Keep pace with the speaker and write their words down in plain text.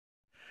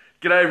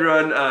G'day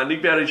everyone,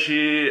 Nick Bowditch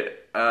here.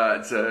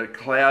 It's a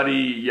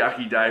cloudy,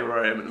 yucky day where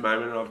I am at the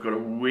moment, and I've got a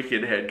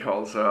wicked head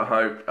cold, so I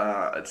hope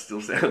it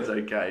still sounds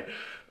okay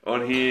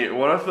on here.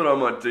 What I thought I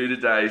might do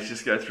today is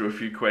just go through a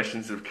few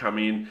questions that have come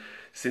in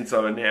since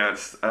I've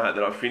announced that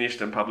I've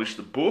finished and published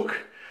the book,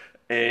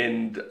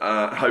 and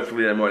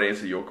hopefully they might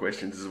answer your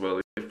questions as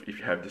well if you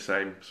have the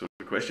same sort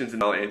of questions,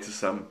 and I'll answer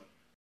some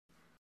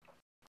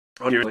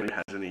on here if it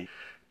has any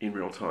in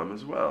real time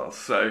as well.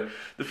 So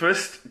the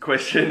first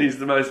question is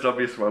the most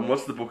obvious one.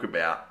 What's the book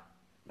about?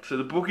 So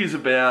the book is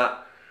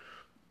about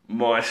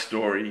my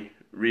story,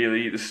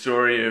 really, the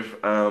story of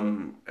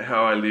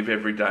how I live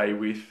every day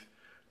with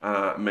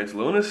mental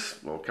illness,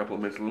 well, a couple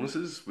of mental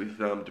illnesses, with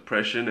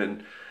depression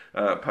and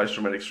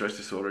post-traumatic stress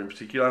disorder in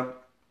particular,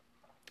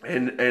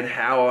 and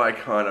how I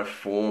kind of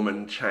form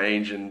and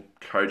change and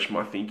coach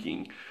my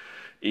thinking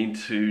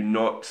into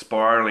not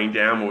spiraling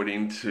downward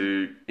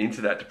into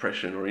that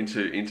depression or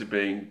into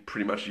being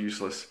pretty much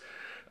useless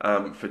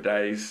for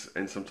days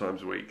and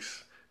sometimes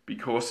weeks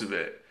because of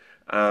it.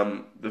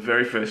 The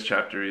very first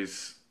chapter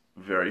is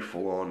very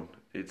full on.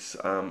 It's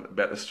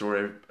about the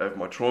story of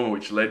my trauma,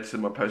 which led to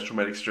my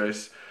post-traumatic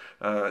stress.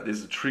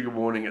 There's a trigger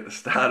warning at the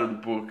start of the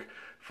book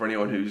for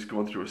anyone who's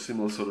gone through a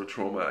similar sort of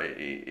trauma,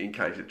 in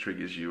case it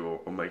triggers you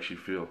or makes you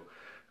feel,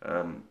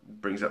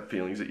 brings up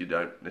feelings that you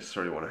don't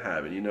necessarily want to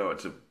have. And you know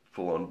it's a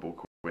full-on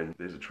book when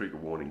there's a trigger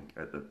warning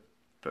at the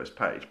first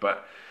page.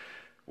 But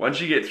once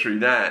you get through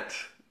that,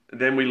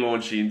 then we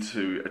launch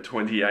into a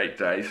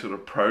 28-day sort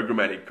of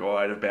programmatic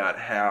guide about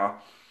how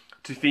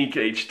to think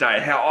each day,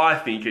 how I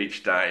think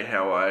each day,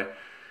 how I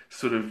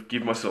sort of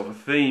give myself a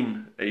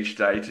theme each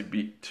day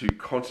to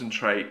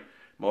concentrate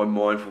my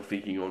mindful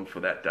thinking on for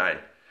that day.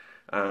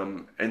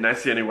 And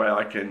that's the only way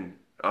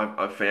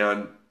I've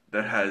found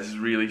that has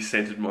really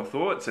centered my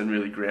thoughts and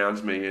really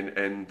grounds me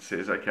and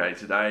says, okay,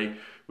 today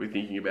we're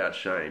thinking about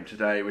shame,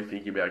 today we're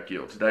thinking about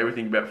guilt, today we're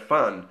thinking about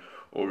fun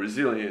or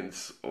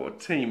resilience or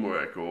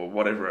teamwork or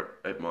whatever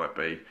it might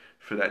be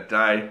for that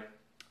day.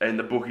 And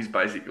the book is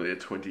basically a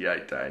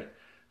 28-day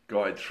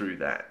guide through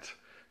that.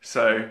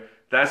 So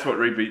that's what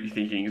Reboot Your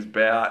Thinking is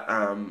about.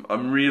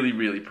 I'm really,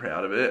 really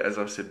proud of it, as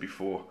I've said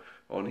before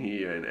on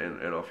here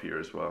and off here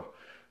as well.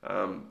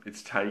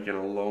 It's taken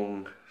a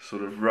long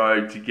sort of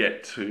road to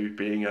get to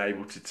being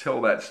able to tell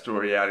that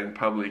story out in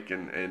public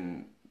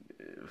and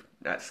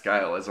at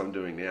scale as I'm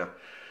doing now.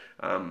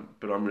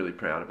 But I'm really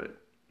proud of it.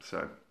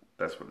 So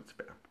that's what it's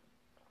about.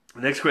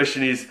 The next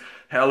question is,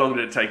 how long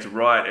did it take to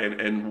write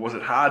and was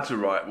it hard to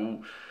write?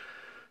 Well,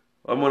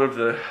 I'm one of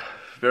the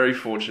very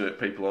fortunate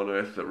people on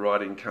earth that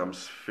writing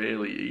comes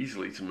fairly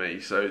easily to me.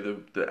 So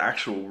the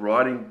actual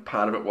writing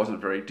part of it wasn't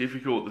very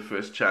difficult. The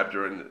first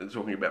chapter and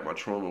talking about my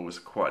trauma was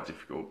quite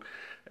difficult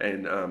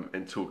and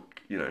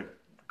took,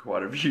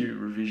 quite a few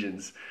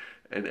revisions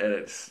and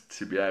edits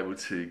to be able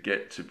to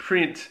get to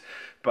print.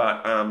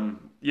 But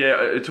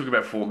it took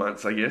about 4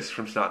 months, I guess,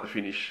 from start to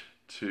finish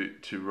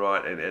to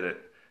write and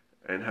edit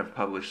and have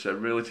published, so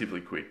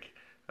relatively quick.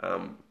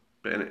 And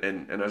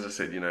as I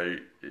said,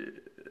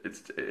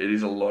 it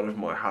is a lot of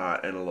my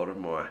heart and a lot of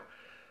my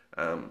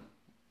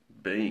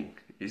being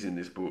is in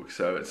this book.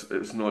 So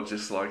it's not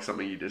just like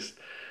something you just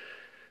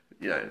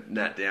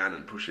nat down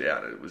and push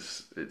out.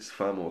 It's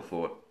far more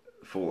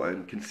thoughtful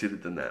and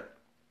considered than that.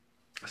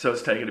 So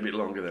it's taken a bit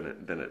longer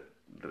than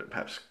it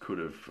perhaps could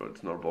have.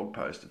 It's not a blog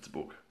post, it's a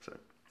book. So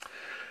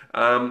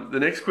the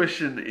next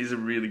question is a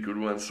really good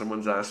one.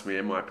 Someone's asked me,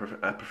 am I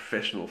a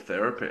professional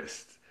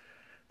therapist?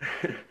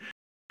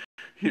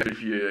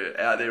 If you're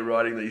out there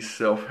writing these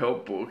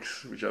self-help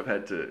books, which I've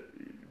had to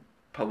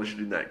publish it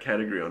in that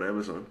category on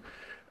Amazon,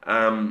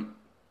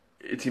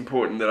 it's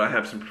important that I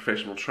have some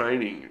professional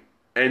training.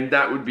 And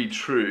that would be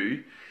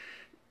true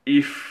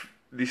if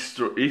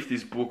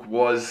this book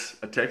was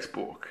a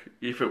textbook,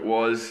 if it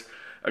was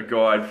a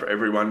guide for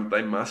everyone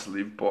they must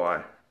live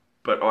by.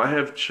 But I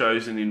have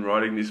chosen in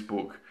writing this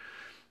book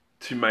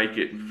to make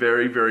it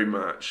very, very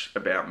much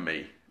about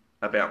me,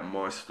 about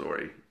my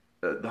story.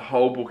 The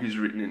whole book is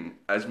written in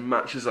as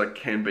much as I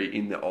can be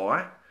in the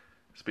I,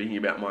 speaking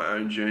about my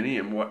own journey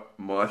and what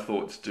my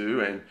thoughts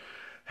do and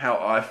how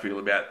I feel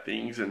about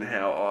things and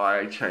how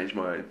I change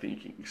my own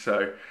thinking.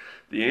 So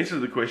the answer to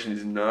the question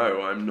is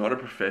no, I'm not a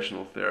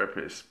professional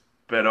therapist,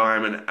 but I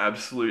am an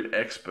absolute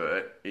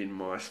expert in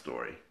my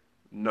story.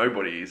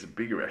 Nobody is a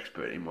bigger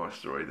expert in my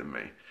story than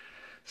me.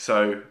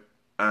 So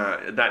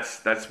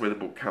that's where the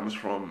book comes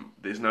from.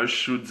 There's no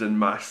shoulds and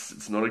musts.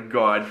 It's not a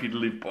guide for you to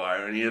live by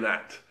or any of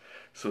that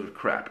sort of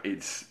crap.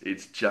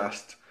 It's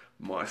just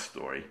my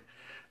story.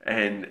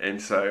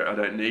 And so I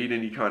don't need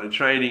any kind of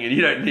training, and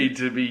you don't need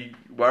to be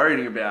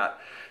worrying about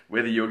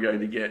whether you're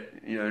going to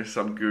get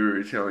some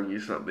guru telling you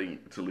something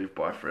to live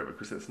by forever,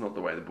 because that's not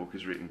the way the book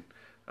is written.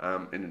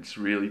 And it's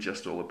really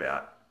just all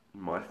about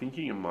my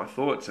thinking and my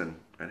thoughts and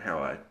how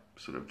I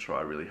sort of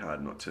try really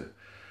hard not to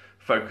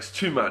focus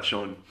too much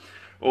on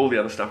all the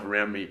other stuff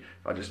around me.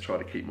 I just try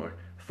to keep my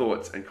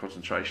thoughts and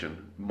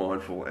concentration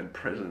mindful and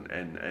present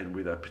and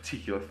with a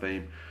particular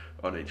theme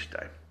on each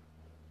day.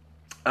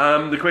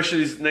 The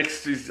question is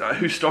next is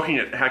who's stocking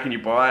it? How can you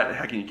buy it?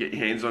 How can you get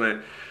your hands on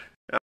it?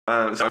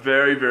 So I'm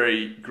very,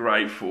 very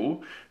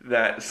grateful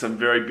that some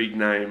very big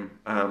name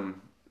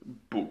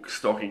book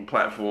stocking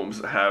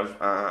platforms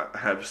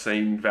have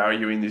seen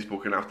value in this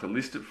book enough to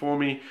list it for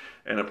me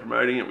and are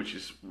promoting it, which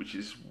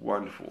is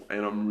wonderful,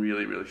 and I'm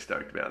really, really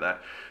stoked about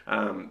that.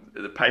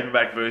 The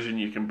paperback version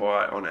you can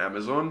buy on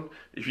Amazon.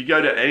 If you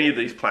go to any of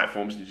these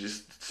platforms and you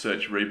just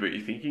search Reboot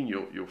Your Thinking,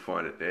 you'll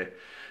find it there.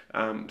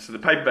 So the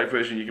paperback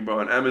version you can buy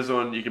on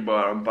Amazon. You can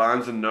buy it on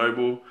Barnes and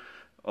Noble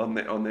on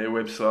their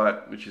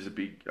website, which is a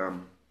big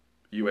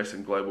US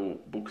and global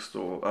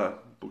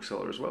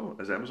bookseller as well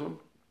as Amazon.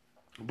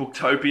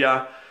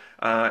 Booktopia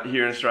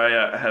here in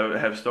Australia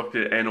have stocked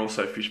it, and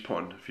also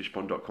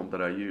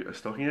fishpond.com.au are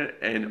stocking it.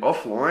 And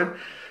offline,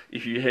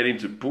 if you head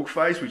into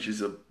Bookface, which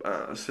is a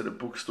set of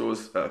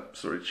bookstores,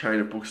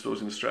 chain of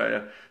bookstores in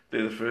Australia,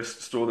 they're the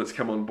first store that's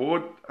come on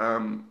board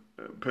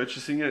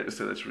purchasing it,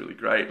 so that's really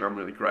great, and I'm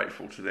really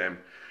grateful to them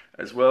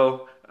as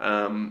well.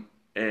 And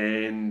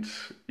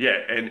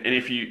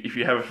if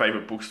you have a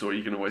favourite bookstore,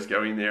 you can always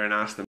go in there and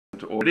ask them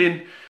to order it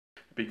in,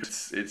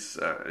 because it's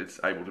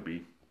able to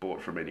be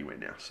bought from anywhere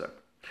now. So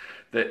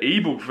the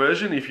ebook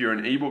version, if you're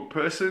an ebook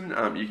person,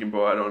 you can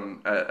buy it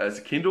on as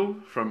a Kindle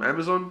from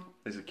Amazon.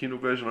 There's a Kindle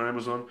version on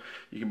Amazon.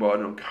 You can buy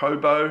it on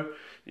Kobo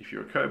if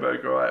you're a Kobo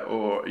guy,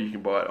 or you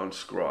can buy it on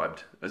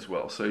Scribed as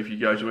well. So if you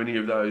go to any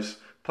of those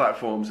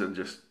platforms and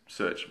just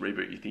search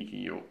Reboot Your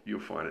Thinking, you'll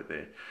find it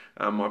there.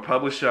 My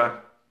publisher,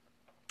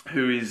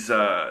 who is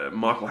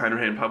Michael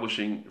Hanrahan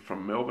Publishing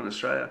from Melbourne,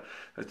 Australia,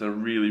 has done a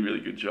really, really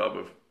good job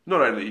of not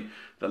only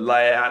the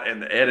layout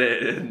and the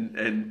edit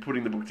and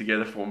putting the book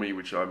together for me,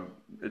 which I'm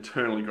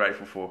eternally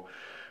grateful for,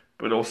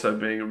 but also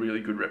being a really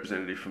good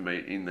representative for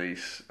me in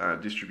these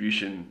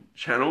distribution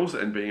channels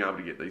and being able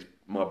to get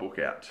my book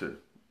out to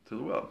the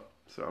world.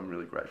 So I'm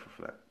really grateful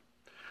for that.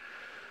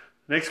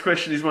 Next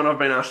question is one I've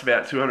been asked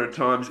about 200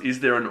 times. Is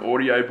there an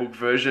audiobook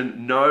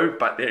version? No,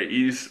 but there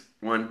is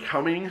one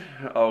coming.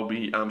 I'll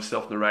be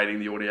self-narrating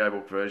the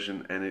audiobook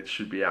version, and it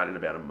should be out in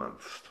about a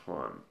month's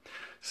time.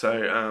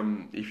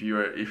 So if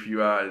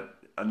you are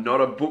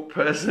not a book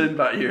person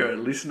but you're a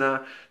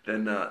listener,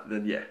 then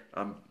yeah,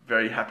 I'm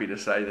very happy to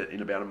say that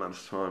in about a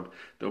month's time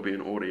there'll be an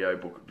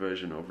audiobook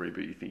version of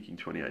Reboot Your Thinking,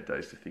 28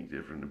 Days to Think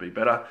Different and Be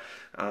Better.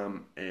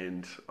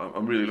 And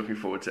I'm really looking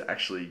forward to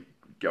actually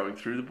going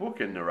through the book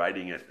and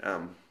narrating it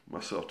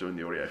myself, doing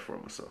the audio for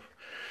it myself.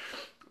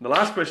 The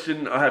last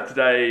question I have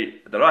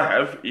today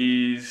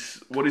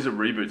is, what is a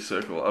reboot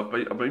circle?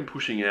 I've been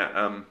pushing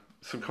out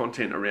some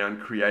content around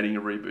creating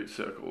a reboot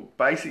circle.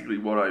 Basically,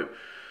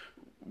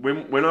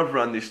 when I've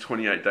run this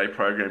 28-day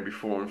program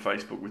before on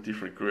Facebook with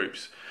different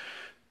groups,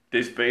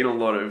 there's been a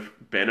lot of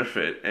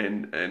benefit,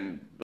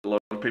 and a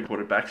lot of people put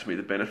it back to me,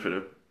 the benefit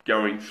of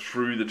going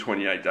through the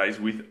 28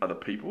 days with other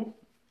people,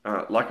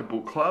 like a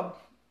book club,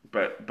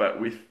 but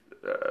with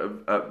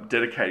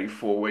dedicating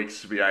 4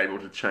 weeks to be able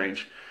to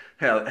change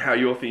how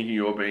you're thinking,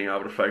 or being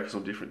able to focus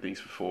on different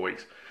things for 4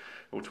 weeks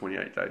or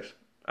 28 days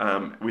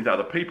with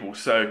other people.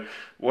 So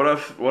what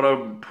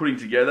I'm putting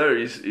together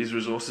is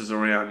resources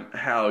around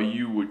how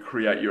you would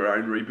create your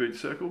own reboot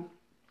circle,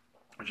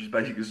 which is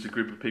basically just a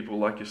group of people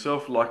like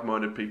yourself,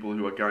 like-minded people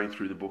who are going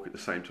through the book at the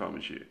same time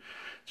as you.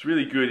 It's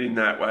really good in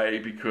that way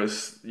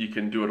because you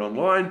can do it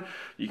online,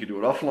 you can do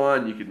it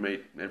offline, you can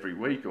meet every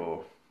week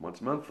or once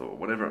a month or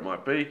whatever it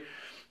might be,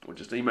 or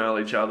just email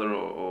each other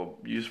or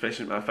use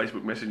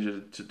Facebook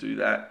Messenger to do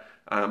that.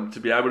 To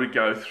be able to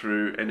go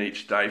through and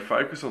each day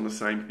focus on the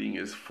same thing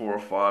as 4 or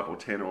 5 or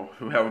 10 or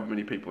however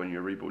many people in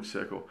your reboot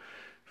circle.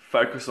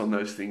 Focus on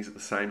those things at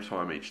the same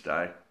time each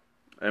day.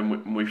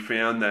 And we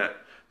found that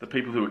the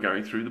people who are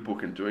going through the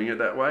book and doing it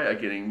that way are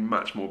getting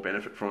much more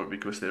benefit from it,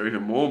 because they're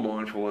even more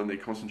mindful and they're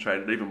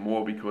concentrated even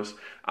more because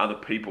other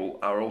people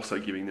are also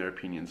giving their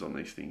opinions on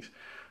these things.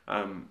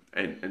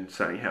 And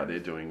saying how they're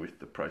doing with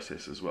the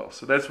process as well.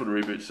 So that's what a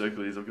reboot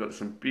circle is. I've got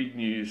some big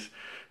news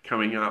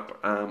coming up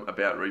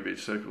about reboot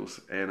circles,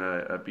 and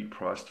a big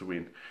prize to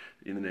win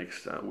in the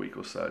next week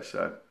or so.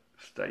 So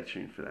stay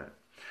tuned for that.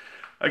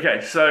 Okay,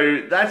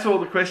 so that's all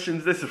the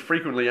questions. That's the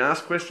frequently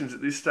asked questions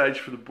at this stage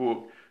for the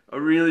book. I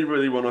really,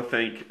 really want to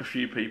thank a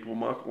few people.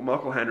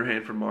 Michael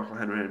Hanrahan from Michael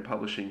Hanrahan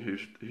Publishing,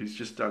 who's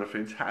just done a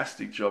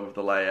fantastic job of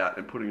the layout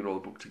and putting it all the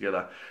book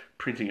together,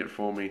 printing it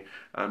for me,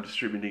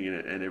 distributing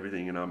it and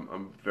everything. And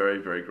I'm very,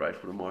 very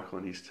grateful to Michael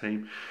and his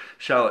team.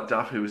 Charlotte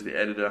Duff, who was the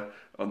editor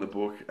on the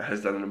book,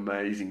 has done an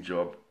amazing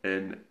job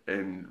and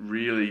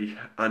really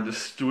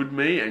understood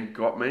me and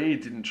got me.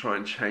 Didn't try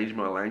and change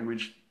my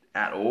language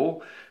at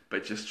all,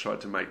 but just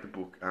tried to make the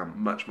book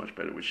much, much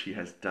better, which she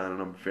has done.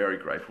 And I'm very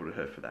grateful to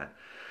her for that.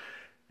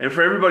 And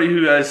for everybody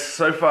who has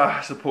so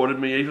far supported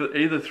me,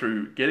 either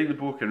through getting the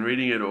book and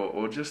reading it,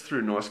 or just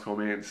through nice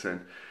comments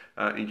and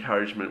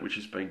encouragement, which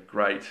has been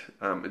great.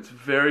 It's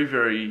very,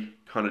 very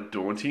kind of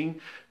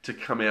daunting to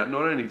come out,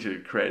 not only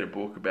to create a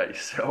book about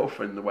yourself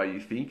and the way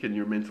you think and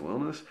your mental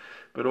illness,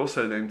 but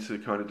also then to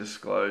kind of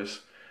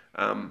disclose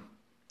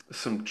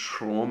some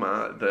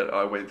trauma that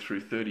I went through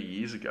 30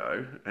 years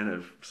ago and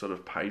have sort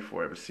of paid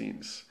for ever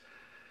since.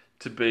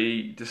 to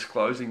be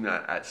disclosing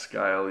that at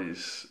scale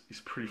is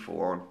pretty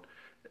full on.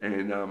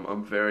 And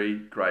I'm very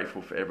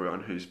grateful for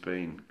everyone who's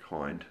been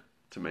kind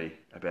to me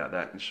about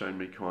that and shown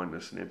me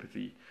kindness and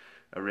empathy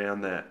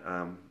around that.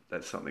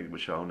 That's something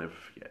which I'll never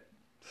forget.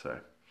 So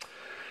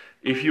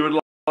if you would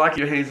like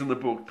your hands on the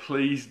book,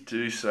 please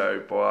do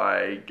so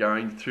by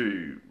going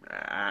through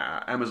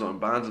Amazon,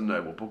 Barnes &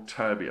 Noble,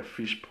 Booktopia,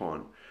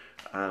 Fishpond,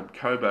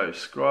 Kobo,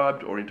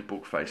 Scribed, or into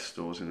Bookface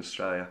stores in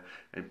Australia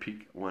and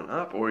pick one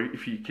up. Or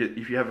if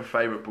you have a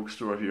favourite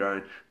bookstore of your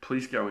own,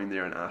 please go in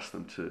there and ask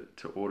them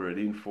to order it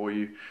in for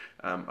you.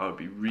 I would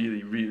be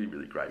really, really,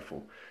 really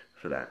grateful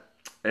for that.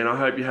 And I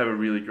hope you have a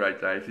really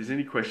great day. If there's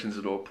any questions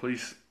at all,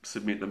 please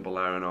submit them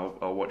below, and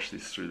I'll watch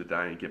this through the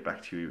day and get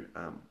back to you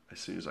as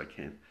soon as I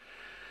can.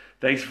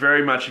 Thanks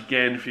very much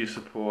again for your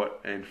support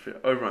and for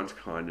everyone's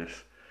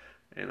kindness.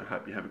 And I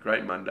hope you have a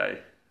great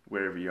Monday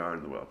wherever you are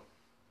in the world.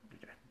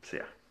 Okay, see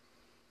ya.